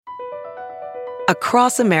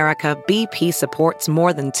Across America, BP supports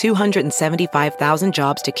more than 275,000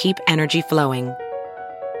 jobs to keep energy flowing.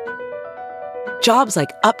 Jobs like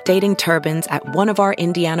updating turbines at one of our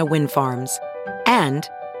Indiana wind farms and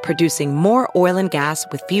producing more oil and gas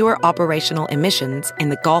with fewer operational emissions in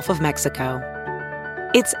the Gulf of Mexico.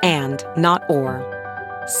 It's and, not or.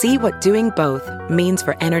 See what doing both means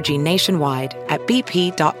for energy nationwide at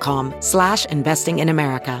bp.com/investing in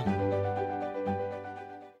America.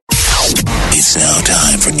 It's now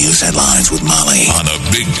time for news headlines with Molly on a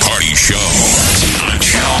big party show on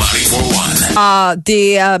Channel 94.1.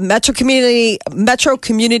 The Metro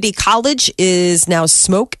Community College is now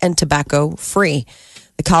smoke and tobacco free.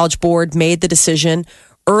 The College Board made the decision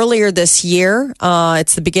earlier this year.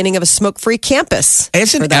 It's the beginning of a smoke-free campus.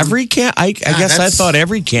 Isn't every I guess I thought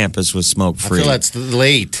every campus was smoke-free. I feel that's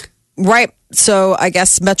late. Right. So I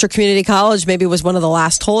guess Metro Community College maybe was one of the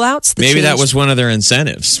last holdouts. Maybe that was one of their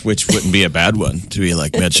incentives, which wouldn't be a bad one, to be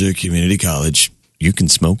like, Metro Community College, you can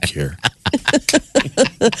smoke here.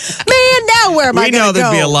 Man, now where am I going to go? We know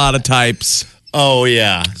there'd be a lot of types. Oh,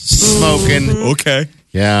 yeah. Smoking. Okay.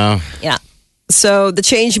 Yeah. Yeah. So the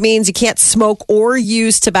change means you can't smoke or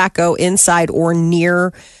use tobacco inside or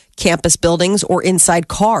near campus buildings or inside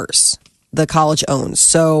cars the college owns.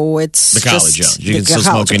 So it's the college owns. You can still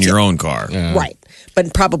smoke in your own car. Yeah. Right.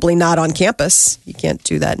 But probably not on campus. You can't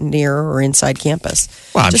do that near or inside campus.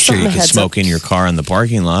 Well, I'm Just sure you something can heads smoke up. in your car in the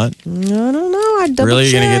parking lot. I don't know. I'd double Really?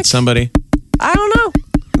 You're going to check. get somebody? I don't know.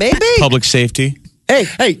 Maybe. Public safety?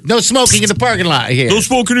 Hey, no smoking in the parking lot here. No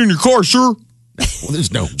smoking in your car, sir. Well,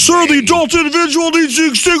 there's no. Sir, the adult individual needs to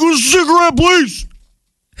extinguish a cigarette, please.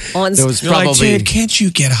 There was You're like, probably. dude, can't you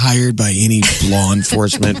get hired by any law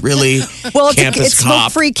enforcement? Really? Well, it's Campus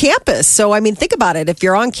cop? smoke-free campus. So, I mean, think about it. If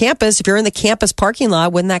you're on campus, if you're in the campus parking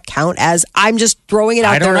lot, wouldn't that count as, I'm just throwing it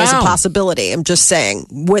I out don't there as a know. possibility. I'm just saying,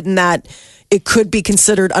 wouldn't that, it could be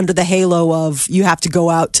considered under the halo of you have to go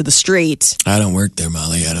out to the street. I don't work there,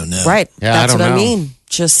 Molly. I don't know. Right. Yeah, That's I don't what I know. mean.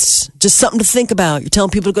 Just something to think about. You're telling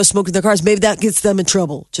people to go smoke in their cars. Maybe that gets them in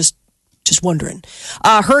trouble. Just wondering.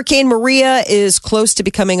 Hurricane Maria is close to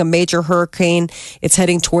becoming a major hurricane. It's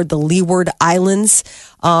heading toward the Leeward Islands.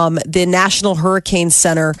 The National Hurricane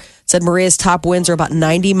Center said Maria's top winds are about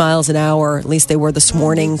 90 miles an hour. At least they were this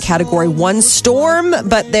morning. Category 1 storm,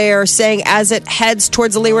 but they are saying as it heads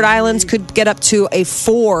towards the Leeward Islands, could get up to a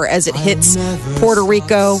 4 as it hits Puerto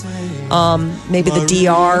Rico, maybe the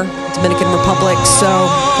DR, Dominican Republic. So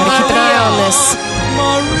gotta keep an eye on this.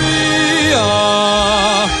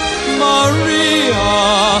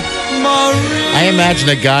 I imagine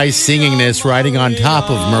a guy singing this riding on top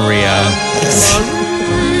of Maria.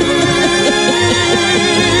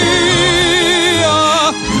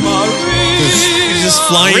 He's just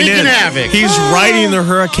flying Wreaking in. havoc. He's riding the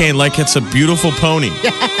hurricane like it's a beautiful pony.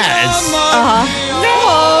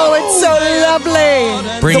 Oh, it's so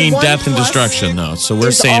lovely. Bringing The one death and plus destruction, though. So we're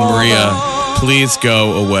is saying, all Maria, please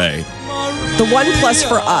go away. The one plus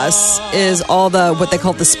for us is all the what they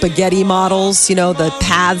call the spaghetti models, you know, the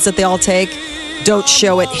paths that they all take, don't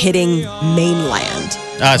show it hitting mainland.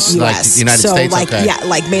 Us, like US. the United so States, like okay. yeah,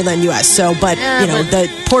 like mainland US. So but you know, the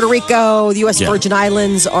Puerto Rico, the US Yeah. Virgin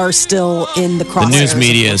Islands are still in the The crosshairs. news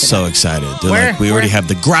media of is looking so at. excited. They're Where- like, we already where- have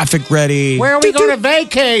the graphic ready. Where are we going to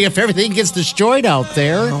vacay if everything gets destroyed out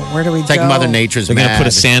there? Oh, where do we It's like go? Mother Nature's They're going to mad. put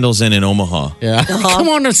a sandals in Omaha. Yeah. Come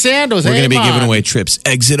on to Sandals. We're going to be Hey, giving man. away trips.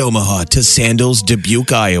 Exit Omaha to Sandals,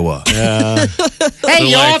 Dubuque, Iowa. Hey,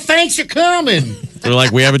 y'all, like- thanks for coming. They're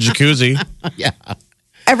like, we have a jacuzzi. Yeah.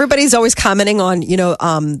 Everybody's always commenting on, you know,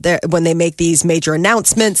 when they make these major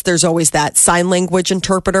announcements, there's always that sign language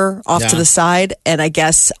interpreter off to Yeah. the side. And I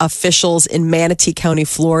guess officials in Manatee County,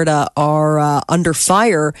 Florida are under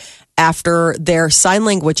fire after their sign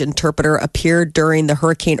language interpreter appeared during the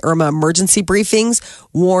Hurricane Irma emergency briefings,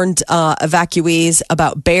 warned evacuees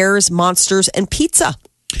about bears, monsters, and pizza.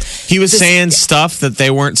 He was saying stuff that they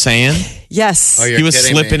weren't saying. Yes. Oh, you're He was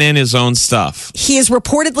kidding slipping me. in his own stuff. He is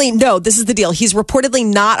reportedly, no, this is the deal. He's reportedly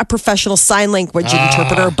not a professional sign language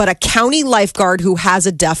interpreter, but a county lifeguard who has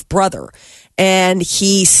a deaf brother. And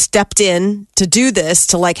he stepped in to do this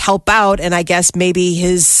to like help out. And I guess maybe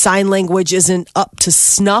his sign language isn't up to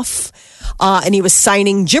snuff. And he was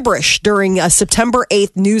signing gibberish during a September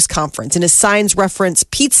 8th news conference. And his signs reference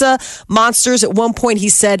pizza, monsters. At one point, he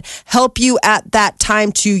said, help you at that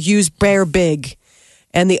time to use bear big.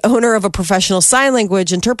 And the owner of a professional sign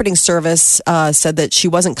language interpreting service said that she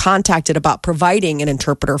wasn't contacted about providing an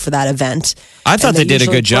interpreter for that event. I thought they did a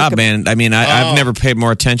usually good job, man. I mean, I've never paid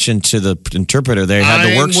more attention to the interpreter. They had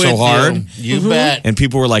to work so hard. You bet. And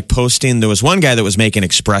people were like posting. There was one guy that was making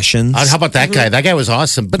expressions. How about that guy? That guy was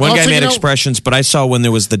awesome. But One also, guy made you know, expressions, but I saw when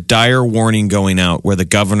there was the dire warning going out where the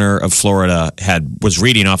governor of Florida was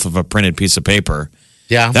reading off of a printed piece of paper.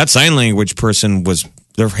 Yeah. That sign language person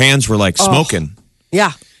their hands were like smoking.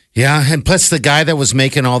 Yeah. Yeah, and plus the guy that was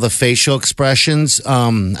making all the facial expressions,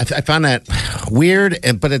 I found that weird,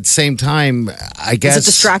 but at the same time, I guess... Is it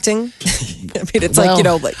distracting? I mean, it's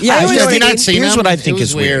Well, like, yeah. I you know have what I not mean? seen Here's him. what I think It was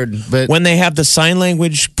is weird. but When they have the sign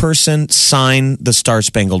language person sign the Star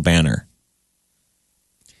Spangled Banner.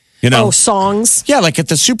 You know? Oh, songs. Yeah, like at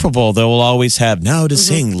the Super Bowl, they will always have now to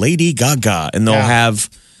sing Lady Gaga, and they'll have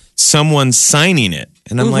someone signing it.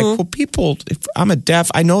 And I'm like, well, people, if I'm a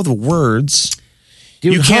deaf, I know the words.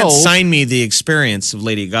 You can't sign me the experience of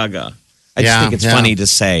Lady Gaga. I just think it's funny to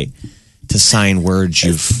say, to sign words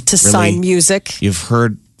Sign music. You've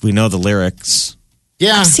heard, we know the lyrics.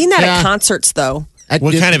 Yeah, I've seen that at concerts, though.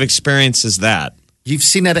 What kind of experience is that? You've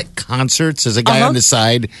seen that at concerts as a guy on the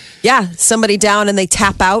side? Yeah, somebody down and they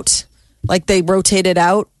tap out, like they rotate it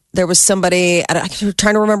out. There was somebody, I'm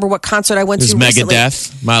trying to remember what concert I went It was to recently.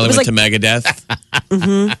 Megadeth. Miley went to Megadeth.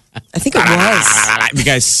 I think it was. The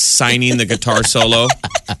guy's signing the guitar solo.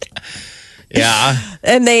 Yeah.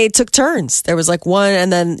 And they took turns. There was like one,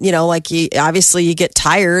 and then, like obviously you get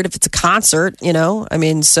tired if it's a concert, I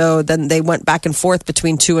mean, so then they went back and forth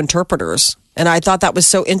between two interpreters. And I thought that was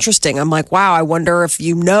so interesting. I'm like, wow, I wonder if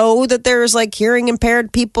that there's like hearing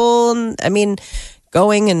impaired people. And I mean,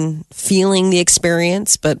 going and feeling the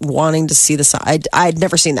experience, but wanting to see the side. I'd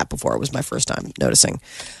never seen that before. It was my first time noticing.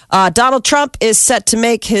 Donald Trump is set to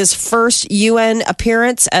make his first UN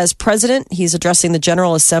appearance as president. He's addressing the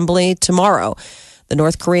General Assembly tomorrow. The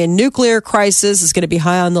North Korean nuclear crisis is going to be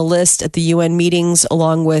high on the list at the UN meetings,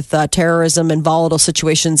 along with terrorism and volatile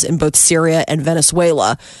situations in both Syria and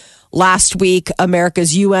Venezuela. Last week,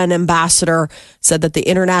 America's UN ambassador said that the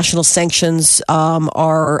international sanctions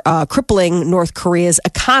are crippling North Korea's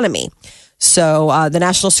economy. So the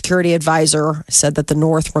National Security Advisor said that the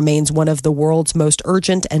North remains one of the world's most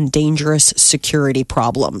urgent and dangerous security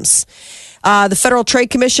problems. The Federal Trade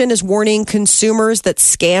Commission is warning consumers that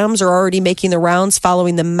scams are already making the rounds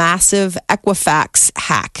following the massive Equifax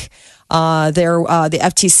hack. The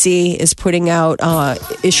FTC is putting out,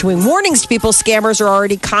 issuing warnings to people. Scammers are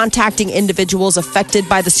already contacting individuals affected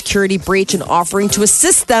by the security breach and offering to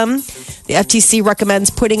assist them. The FTC recommends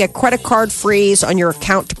putting a credit card freeze on your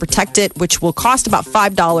account to protect it, which will cost about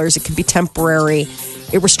 $5. It can be temporary.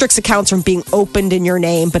 It restricts accounts from being opened in your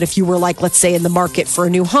name. But if you were like, let's say, in the market for a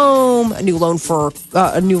new home, a new loan for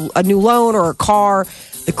a new loan or a car,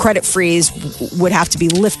 the credit freeze would have to be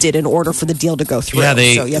lifted in order for the deal to go through. Yeah,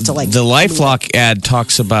 so you have to the LifeLock ad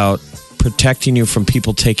talks about protecting you from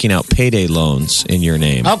people taking out payday loans in your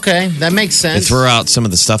name. Okay, that makes They sense. throw out some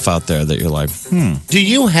of the stuff out there that you're like, Do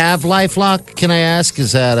you have LifeLock? Can I ask?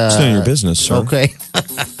 Is that it's none of your business, sir. Okay.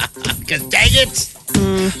 Because dang it,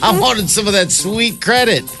 I wanted some of that sweet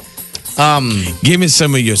credit. Give me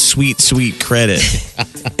some of your sweet, sweet credit.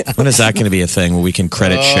 When is that going to be a thing where we can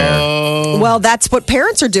credit share? Well, that's what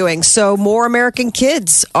parents are doing. So more American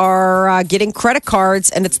kids are getting credit cards,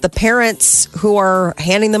 and it's the parents who are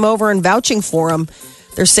handing them over and vouching for them.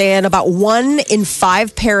 They're saying about 1 in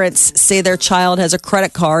 5 parents say their child has a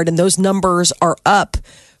credit card, and those numbers are up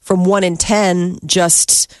from 1 in 10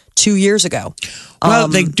 just 2 years ago. Well,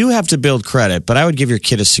 they do have to build credit, but I would give your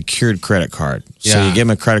kid a secured credit card. So Yeah. you give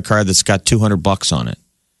him a credit card that's got $200 on it.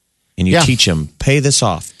 And you teach them, pay this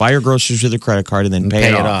off. Buy your groceries with a credit card and then pay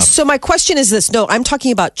it off. So my question is this. No, I'm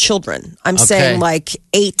talking about children. I'm saying like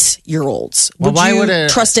 8-year-olds. Well, Would why you would a-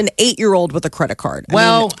 trust an 8-year-old with a credit card?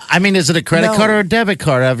 I mean, is it a credit No. card or a debit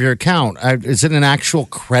card out of your account? Is it an actual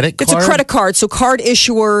credit card? It's a credit card. So card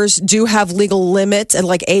issuers do have legal limits and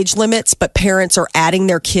like age limits, but parents are adding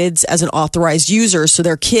their kids as an authorized user. So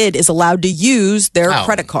their kid is allowed to use their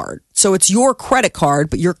credit card. So it's your credit card,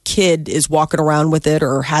 but your kid is walking around with it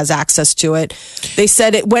or has access to it. They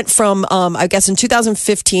said it went from, I guess in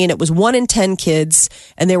 2015, it was 1 in 10 kids,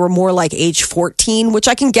 and they were more like age 14, which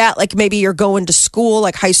I can get. Like maybe you're going to school,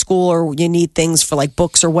 like high school, or you need things for like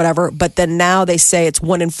books or whatever. But then now they say it's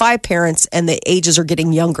 1 in 5 parents, and the ages are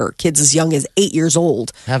getting younger. Kids as young as 8 years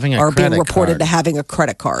old Having a are being credit reported card. to having a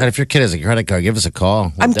credit card. And if your kid has a credit card, give us a call.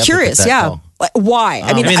 We'll I'm definitely curious, get that yeah. call. Like, why?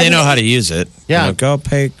 I mean, they know how to use it. Yeah. You know, go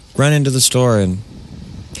run into the store and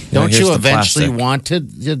Don't here's you the eventually plastic.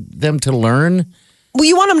 want them to learn? Well,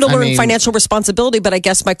 you want them to learn financial responsibility, but I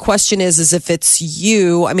guess my question is if it's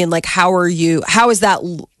you, I mean, like, how are you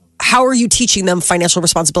teaching them financial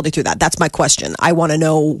responsibility through that? That's my question. I want to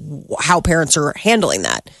know how parents are handling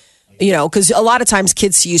that. You know, because a lot of times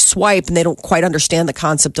kids see you swipe and they don't quite understand the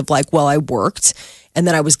concept of like, well, I worked and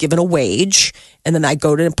then I was given a wage and then I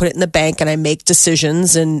go to put it in the bank and I make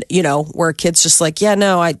decisions. And, you know, where a kid's just like, yeah,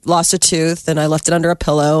 no, I lost a tooth and I left it under a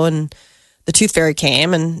pillow and the tooth fairy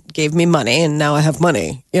came and gave me money and now I have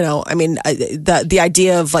money. You know, I mean, the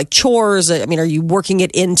idea of like chores, I mean, are you working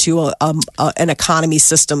it into an economy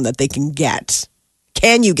system that they can get?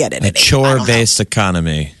 Can you get it? A chore-based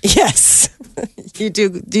economy. Yes. You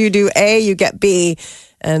do A, you get B,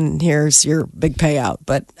 and here's your big payout.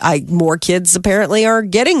 But more kids apparently are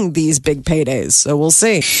getting these big paydays, so we'll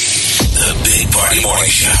see. The Big Party Morning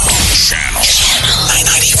Show. Channel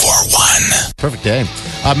 94.1. Perfect day.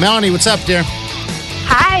 Melanie, what's up, dear?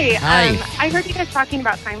 Hi. I heard you guys talking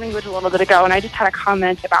about sign language a little bit ago, and I just had a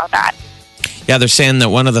comment about that. Yeah, they're saying that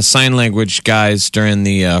one of the sign language guys during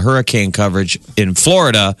the hurricane coverage in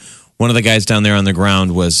Florida, one of the guys down there on the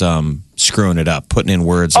ground was screwing it up, putting in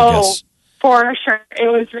words, I guess. For sure.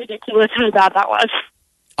 It was ridiculous how bad that was.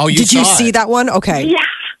 Oh, Did you see that one? Okay. Yeah.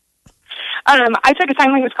 I took a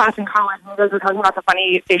sign language class in college, and you guys were talking about the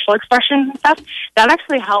funny facial expressions and stuff. That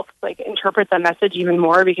actually helps, like, interpret the message even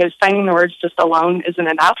more because signing the words just alone isn't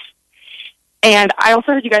enough. And I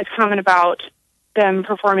also heard you guys comment about them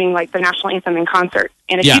performing, like, the national anthem in concert.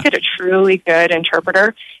 And if you get a truly good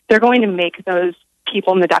interpreter, they're going to make those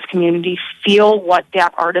people in the deaf community feel what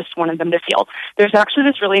that artist wanted them to feel. There's actually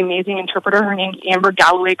this really amazing interpreter. Her name's Amber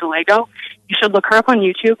Galloway Gallego. You should look her up on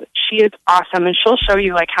YouTube. She is awesome, and she'll show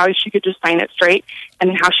you like how she could just sign it straight and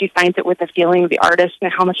how she signs it with the feeling of the artist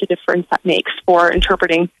and how much a difference that makes for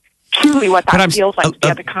interpreting truly what that feels like to be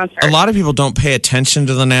at the concert. A lot of people don't pay attention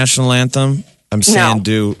to the national anthem. I'm saying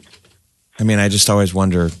I just always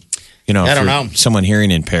wonder, you know, someone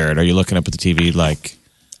hearing impaired, are you looking up at the TV like,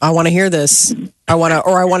 I want to hear this. I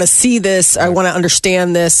want to see this. I want to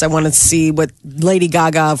understand this. I want to see what Lady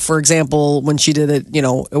Gaga, for example, when she did it, you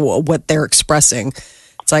know, what they're expressing.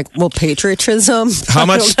 It's like, well, patriotism. How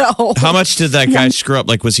much did that guy screw up?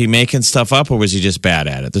 Like, was he making stuff up or was he just bad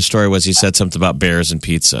at it? The story was he said something about bears and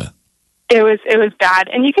pizza. It was bad.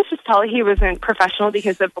 And you could just tell he wasn't professional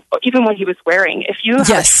because of even what he was wearing. If you have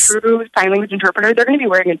a true sign language interpreter, they're going to be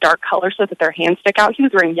wearing a dark color so that their hands stick out. He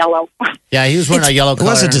was wearing yellow. Yeah, he was wearing a yellow color.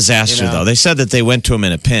 It was a disaster, though. They said that they went to him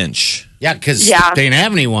in a pinch. Yeah, because they didn't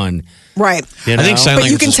have anyone. Right. You know? I think sign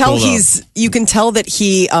language you can is tell cool, you can tell that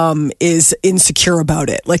he is insecure about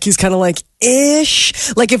it. Like he's kind of like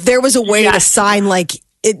ish. Like if there was a way to sign like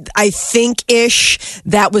I think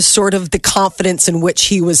that was sort of the confidence in which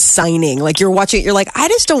he was signing. Like you're watching it, you're like, I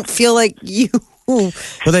just don't feel like you. Well,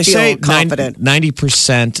 they say confident.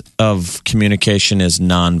 90% of communication is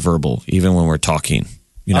nonverbal, even when we're talking.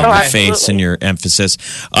 You know, your face and your emphasis.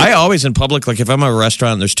 I always in public, like if I'm at a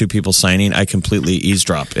restaurant and there's two people signing, I completely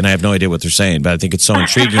eavesdrop and I have no idea what they're saying. But I think it's so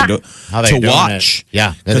intriguing to watch.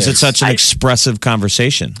 Yeah, because it's such an expressive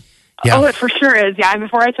conversation. Yeah. Oh, it for sure is. Yeah, and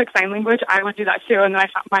before I took sign language, I would do that too. And then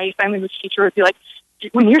my sign language teacher would be like,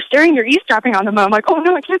 when you're staring, you're eavesdropping on them. I'm like, oh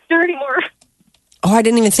no, I can't stare anymore. Oh, I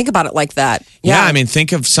didn't even think about it like that. Yeah, I mean,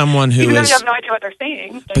 think of someone who even though you have no idea what they're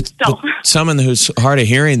saying. But someone who's hard of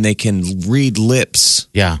hearing, they can read lips.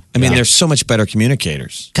 Yeah. I mean, they're so much better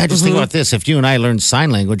communicators. God, just think about this. If you and I learned sign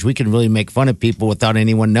language, we can really make fun of people without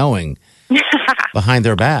anyone knowing behind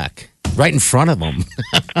their back. Right in front of them.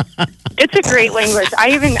 It's a great language.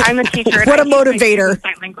 I'm a teacher. What a motivator.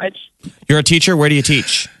 Sign language. You're a teacher? Where do you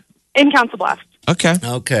teach? In Council Bluffs.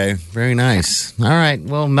 Okay. Very nice. All right.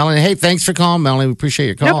 Well, Melanie, hey, thanks for calling, Melanie. We appreciate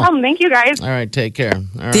your call. No problem. Thank you, guys. All right. Take care.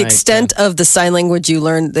 The extent of the sign language you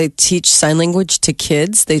learn, they teach sign language to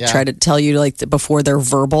kids. They try to tell you like before they're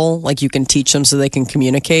verbal, like you can teach them so they can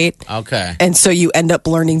communicate. Okay. And so you end up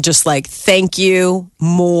learning just like thank you,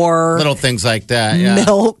 more. Little things like that. Yeah.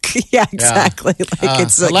 Milk. Yeah, exactly. Yeah. Like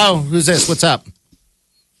it's hello. Who's this? What's up?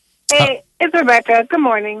 Hey, it's Rebecca. Good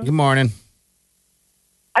morning. Good morning.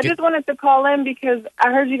 I just wanted to call in because I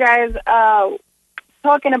heard you guys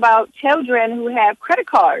talking about children who have credit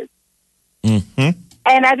cards. Mm-hmm.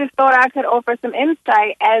 And I just thought I could offer some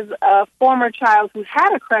insight as a former child who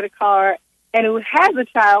had a credit card and who has a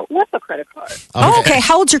child with a credit card. Okay.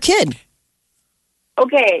 How old's your kid?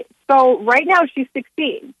 Okay, so right now she's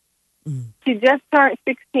 16. She just turned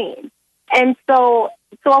 16. And so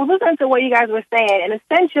I was listening to what you guys were saying, and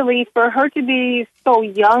essentially for her to be so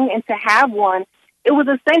young and to have one, it was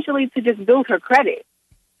essentially to just build her credit.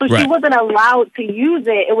 So she wasn't allowed to use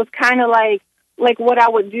it. It was kind of like what I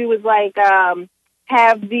would do is like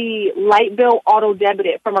have the light bill auto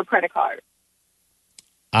debited from her credit card.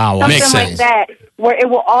 Oh, Something makes like sense. that, where it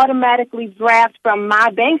will automatically draft from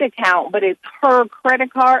my bank account, but it's her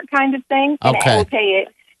credit card kind of thing, and Okay. it will pay it.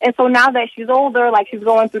 And so now that she's older, like she's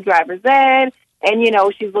going through driver's ed, and, you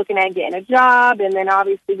know, she's looking at getting a job, and then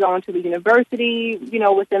obviously going to the university, you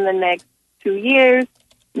know, within the next 2 years.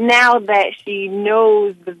 Now that she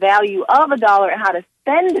knows the value of a dollar and how to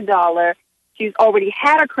spend a dollar, she's already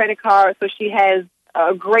had a credit card, so she has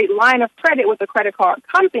a great line of credit with a credit card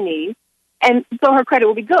company, and so her credit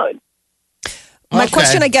will be good. My Okay.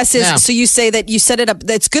 question, I guess, is Yeah. so you say that you set it up.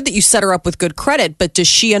 It's good that you set her up with good credit, but does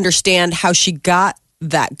she understand how she got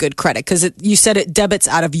that good credit? Because you said it debits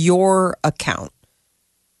out of your account.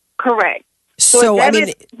 Correct. So, it I mean,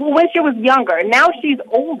 debits- well, when she was younger, now she's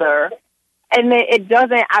older, and it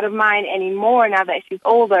doesn't out of mine anymore now that she's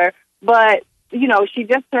older. But, you know, she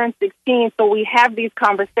just turned 16, so we have these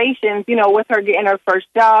conversations, you know, with her getting her first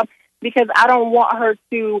job, because I don't want her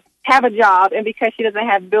to have a job, and because she doesn't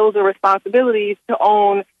have bills or responsibilities, to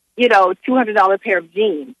own, you know, $200 pair of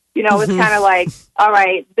jeans. You know, it's kind of like, all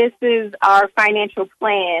right, this is our financial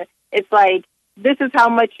plan. It's like, this is how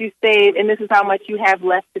much you save, and this is how much you have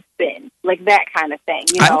left to spend, like that kind of thing.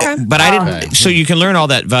 You know, But I didn't. So you can learn all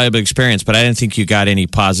that valuable experience, but I didn't think you got any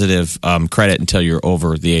positive credit until you're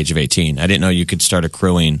over the age of 18. I didn't know you could start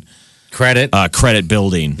accruing Credit. credit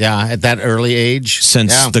building Yeah, at that early age.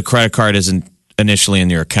 since Yeah. the credit card isn't initially in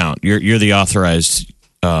your account. You're the authorized.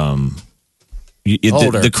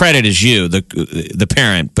 Holder. The credit is you, the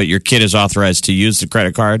parent, but your kid is authorized to use the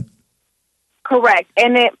credit card. correct,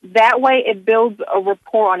 and that way it builds a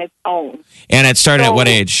rapport on its own. And it started at what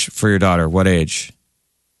So- age for your daughter? What age?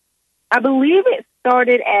 I believe it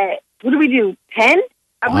started at, what did we do, 10?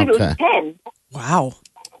 I believe it was Okay. 10. wow.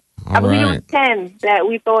 I believe it was right. 10 that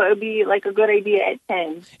we thought it would be like a good idea at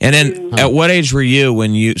 10. And then at what age were you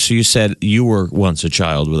when you, so you said you were once a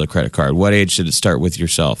child with a credit card. What age did it start with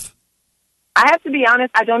yourself? I have to be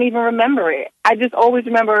honest, I don't even remember it. I just always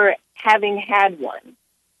remember having had one.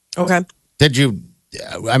 Okay. Did you,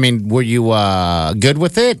 I mean, were you good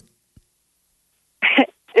with it?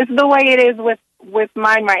 It's the way it is with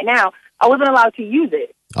mine right now. I wasn't allowed to use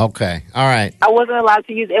it. Okay. All right. I wasn't allowed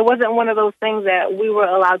to use it. It wasn't one of those things that we were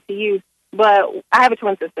allowed to use. But I have a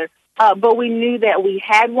twin sister. But we knew that we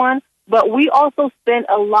had one. But we also spent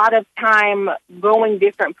a lot of time going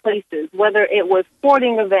different places, whether it was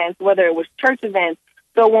sporting events, whether it was church events.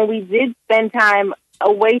 So when we did spend time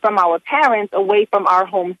away from our parents, away from our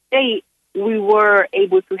home state, we were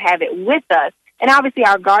able to have it with us. And obviously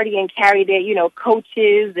our guardian carried it, you know,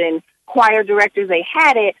 coaches and choir directors, they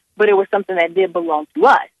had it, but it was something that did belong to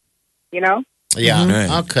us, you know? Yeah.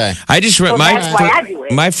 Right. Okay. I just So that's why I do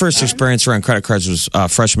it. my first experience around credit cards was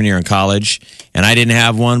freshman year in college, and I didn't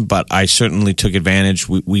have one, but I certainly took advantage.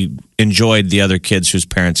 We enjoyed the other kids whose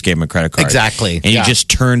parents gave them a credit card. Exactly. And you Yeah. just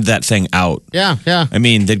turned that thing out. Yeah. Yeah. I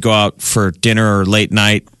mean, they'd go out for dinner or late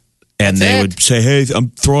night, and That's they it. would say, "Hey, I'm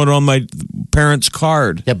throwing it on my parents'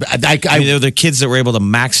 card." Yeah. But I mean, they were the kids that were able to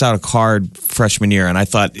max out a card freshman year, and I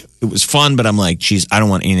thought it was fun, but I'm like, geez, I don't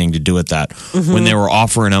want anything to do with that. When they were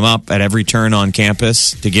offering them up at every turn on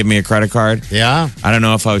campus to give me a credit card, yeah. I don't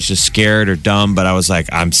know if I was just scared or dumb, but I was like,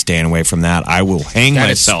 I'm staying away from that. I will hang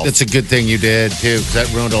myself. It's a good thing you did too, because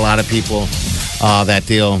that ruined a lot of people. That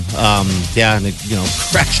deal. Yeah, and it,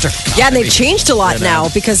 crashed our Yeah, and they've economy. changed a lot now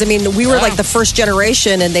because, I mean, we were like the first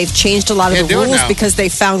generation and they've changed a lot of Can't the do it rules now. because they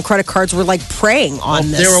found credit cards were like preying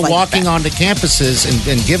on this. They were like, walking onto campuses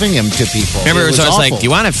and giving them to people. Remember, it was always like, awful. do you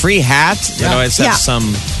want a free hat? Yeah. It always Yeah. have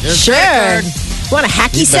some. There's Sure. credit card. Want a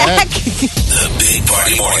hacky You bet. sack? The Big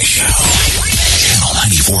Party Morning Show. Channel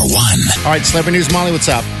 94.1. All right, Celebrity News, Molly, what's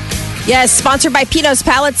up? Yes, sponsored by Pino's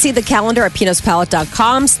Palette. See the calendar at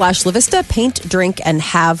pinospalette.com/LaVista. Paint, drink, and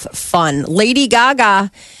have fun. Lady Gaga,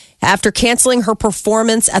 after canceling her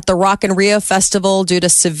performance at the Rock in Rio Festival due to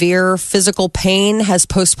severe physical pain, has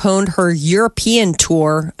postponed her European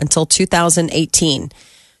tour until 2018.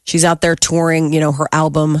 She's out there touring, her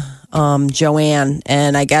album, Joanne.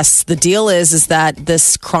 And I guess the deal is that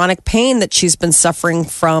this chronic pain that she's been suffering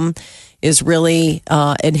from is really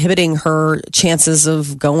inhibiting her chances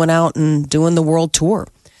of going out and doing the world tour.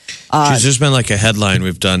 She's just been like a headline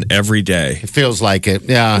we've done every day. It feels like it.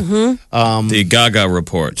 Yeah. The Gaga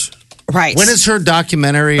report. Right. When is her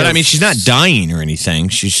documentary? But I of- mean, she's not dying or anything.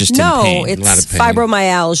 She's just No, in pain. it's lot of pain.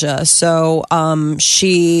 fibromyalgia. So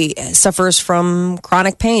she suffers from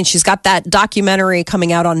chronic pain. She's got that documentary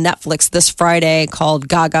coming out on Netflix this Friday called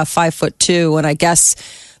Gaga 5'2", and I guess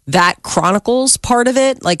that chronicles part of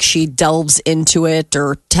it. Like she delves into it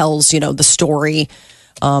or tells the story,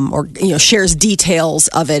 or shares details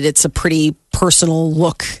of it. It's a pretty personal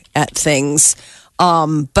look at things.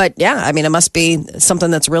 But yeah, I mean, it must be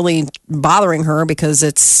something that's really bothering her because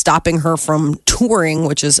it's stopping her from touring,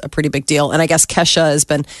 which is a pretty big deal. And I guess Kesha has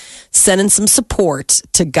been sending some support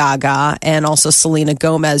to Gaga and also Selena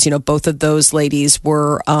Gomez. You know, both of those ladies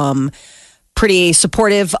were pretty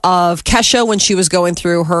supportive of Kesha when she was going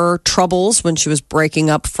through her troubles, when she was breaking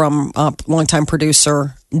up from longtime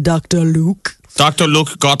producer Dr. Luke. Dr. Luke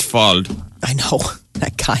Gottwald. I know.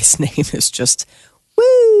 That guy's name is just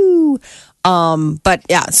woo. But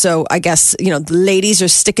yeah, so I guess, you know, the ladies are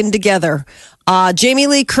sticking together. Jamie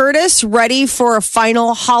Lee Curtis ready for a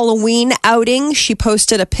final Halloween outing. She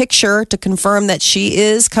posted a picture to confirm that she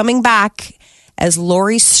is coming back as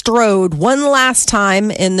Laurie Strode one last time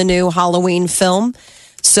in the new Halloween film.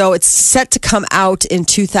 So it's set to come out in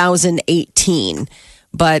 2018.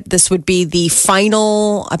 But this would be the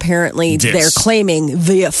final, apparently, they're claiming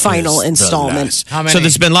the final installment. How many? So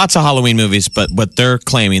there's been lots of Halloween movies, but what they're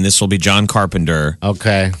claiming, this will be John Carpenter.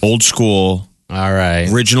 Okay. Old school. All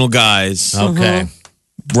right. Original guys. Okay.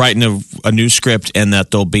 Writing a new script, and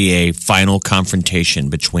that there'll be a final confrontation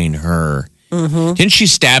between her. Didn't she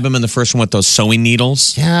stab him in the first one with those sewing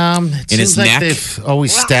needles? Yeah. It In seems his like neck? they've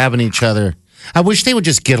always stabbing each other. I wish they would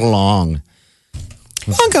just get along.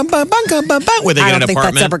 Where they I get an don't think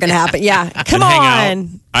apartment that's ever going to happen. Yeah. Come and hang on. out.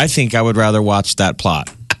 I think I would rather watch that plot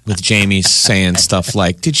with Jamie saying stuff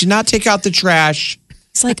like, "Did you not take out the trash?"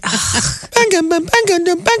 It's like, ugh.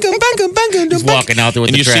 He's walking out there with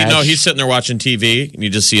And the you trash. see, no, he's sitting there watching TV, and you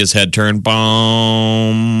just see his head turn,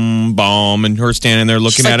 boom, boom, and her standing there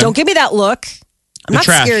looking She's like, at him. don't give me that look. I'm The not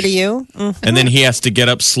trash. scared of you. And then he has to get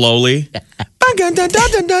up slowly.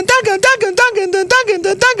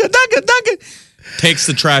 Takes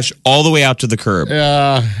the trash all the way out to the curb,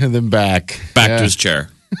 Yeah, and then back. back to his chair.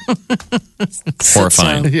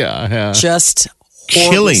 Horrifying. Yeah. Just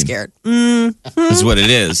horribly Chilling. scared. Is what it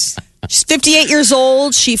is. She's 58 years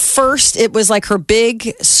old. It was like her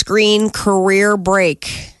big screen career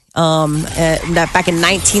break. That back in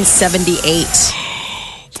 1978.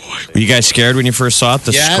 Were you guys scared when you first saw it?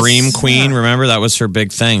 The Yes. Scream Queen, remember? That was her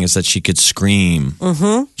big thing, is that she could scream.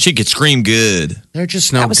 Mm-hmm. She could scream good. They're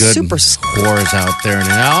just no That was good super- whores out there.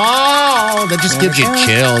 Oh, that just gives you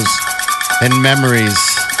chills and memories.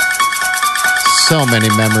 So many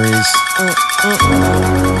memories.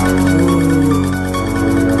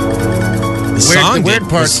 The song weird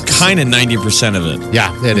part- was kind of 90% of it.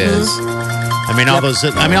 Yeah, it is. I mean,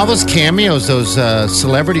 all those cameos those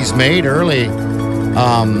celebrities made early.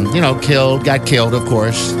 Got killed, of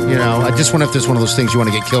course. You know, I just wonder if there's one of those things you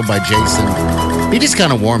want to get killed by Jason. He just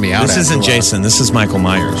kind of wore me out. This after isn't a while. Jason. This is Michael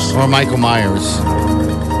Myers. Or Michael Myers. Get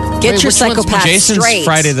Wait, your which one's psychopath Jason's straight.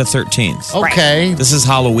 Friday the 13th. Okay. This is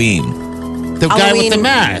Halloween. The guy with the Halloween.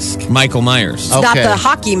 mask. Michael Myers. Oh. Not Okay. the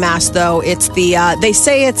hockey mask, though. It's the they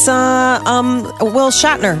say it's Will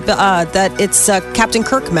Shatner. That it's Captain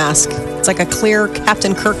Kirk mask. It's like a clear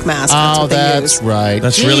Captain Kirk mask. That's Oh, what they that's use. right.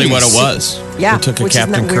 That's really what it Jeez. was. Yeah, They took a which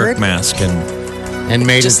isn't Captain that Kirk weird? mask and And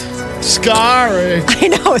made Just- it scary. I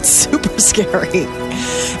know, it's super scary.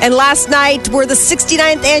 And last night were the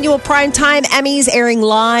 69th annual Primetime Emmys airing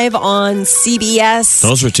live on CBS.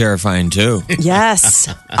 those were terrifying too. Yes.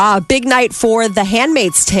 Big night for The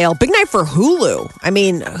Handmaid's Tale. Big night for Hulu. I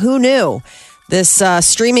mean, who knew? This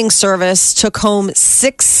streaming service took home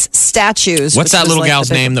 6 statues. What's which that was little like gal's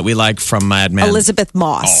the big- name that we like from Mad Men? Elizabeth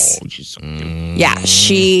Moss. Oh, she's so cute. Yeah,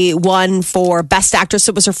 she won for Best Actress.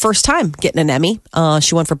 It was her first time getting an Emmy.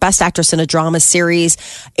 She won for Best Actress in a Drama Series.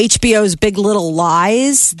 HBO's Big Little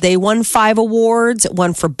Lies. They won 5 awards. It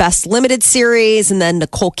won for Best Limited Series. And then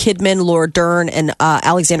Nicole Kidman, Laura Dern, and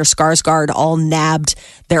Alexander Skarsgård all nabbed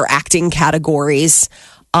their acting categories.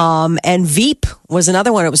 And Veep was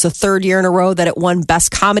another one. It was the 3rd year in a row that it won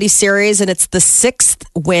Best Comedy Series. And it's the 6th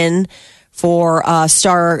win for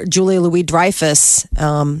star Julia Louis-Dreyfus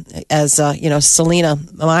as Selena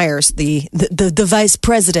Myers, the vice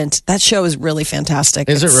president. That show is really fantastic.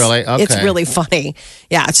 Is it really? Okay. It's really funny.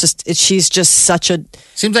 Yeah, she's just such a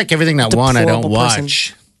Seems like everything that won I don't Deplorable person.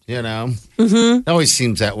 watch. You know? Mm-hmm. It always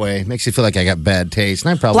seems that way. Makes you feel like I got bad taste.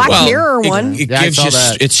 And I probably Black don't. Mirror one. It Yeah, I gives saw you.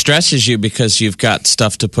 that. It stresses you because you've got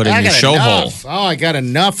stuff to put in I your got show hole. enough. Oh, I got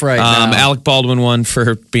enough right now. Alec Baldwin won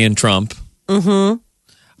for being Trump.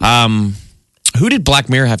 Mm-hmm. Who did Black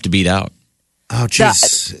Mirror have to beat out? Oh,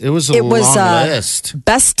 jeez. It was a long list.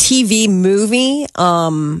 Best TV movie.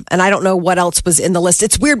 And I don't know what else was in the list.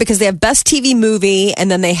 It's weird because they have best TV movie and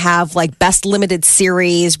then they have like best limited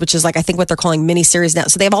series, which is like, I think what they're calling miniseries now.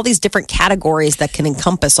 So they have all these different categories that can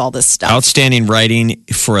encompass all this stuff. Outstanding writing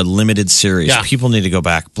for a limited series. Yeah. People need to go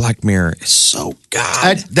back. Black Mirror is so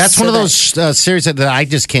good. That's one of those series that I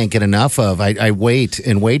just can't get enough of. I wait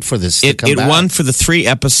and wait for this to come back. It won for the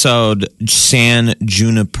 3-episode San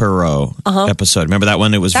Junipero episode. Remember that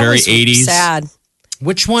one? It was very 80s. Sad.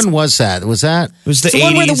 Which one was that? Was that? It was the 80s.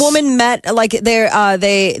 one where the woman met, like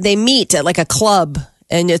they meet at like a club.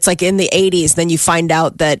 And it's like in the 80s. Then you find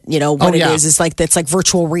out that, what it is like, that's like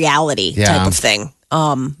virtual reality type of thing.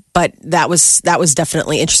 But that was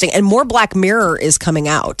definitely interesting. And more Black Mirror is coming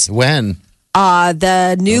out. When?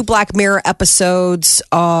 The new Black Mirror episodes,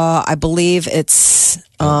 I believe it's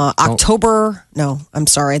October. No, I'm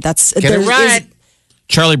sorry. Get it right.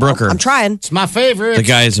 Charlie Brooker. I'm trying. It's my favorite. The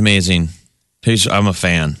guy is amazing. I'm a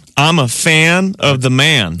fan. I'm a fan of the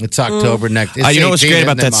man. It's October next. You know what's great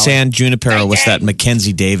about that San Junipero was that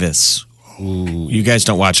Mackenzie Davis. Ooh. You guys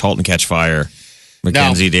don't watch ”Halt and Catch Fire”.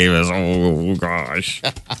 Mackenzie Davis. Oh, gosh.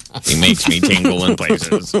 He makes me tingle in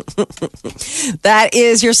places. That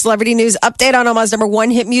is your celebrity news update on Omaha's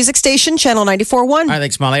 #1 hit music station, Channel 94.1. All right,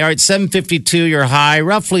 thanks, Molly. All right, 7:52, your high,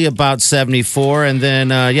 roughly about 74. And then,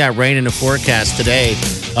 rain in the forecast today.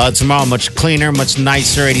 Tomorrow, much cleaner, much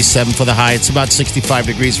nicer, 87 for the high. It's about 65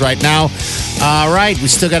 degrees right now. All right, we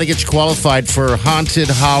still got to get you qualified for Haunted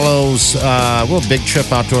Hollows. Big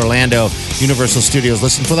trip out to Orlando, Universal Studios.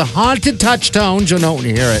 Listen for the Haunted Touchtones. You'll know when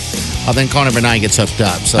you hear it. Then call number 9 gets hooked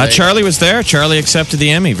up. So Charlie was there. Charlie accepted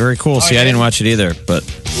the Emmy. Very cool. I didn't watch it either, but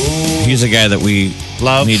he's a guy that we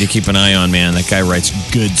need to keep an eye on, man. That guy writes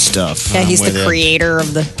good stuff. Yeah, he's the creator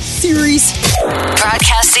of the series.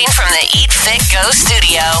 Broadcasting from the Eat Fit Go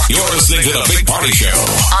studio. You're listening to the Big Party Show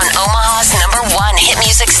on Omaha's #1 hit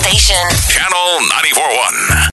music station, Channel 94.1.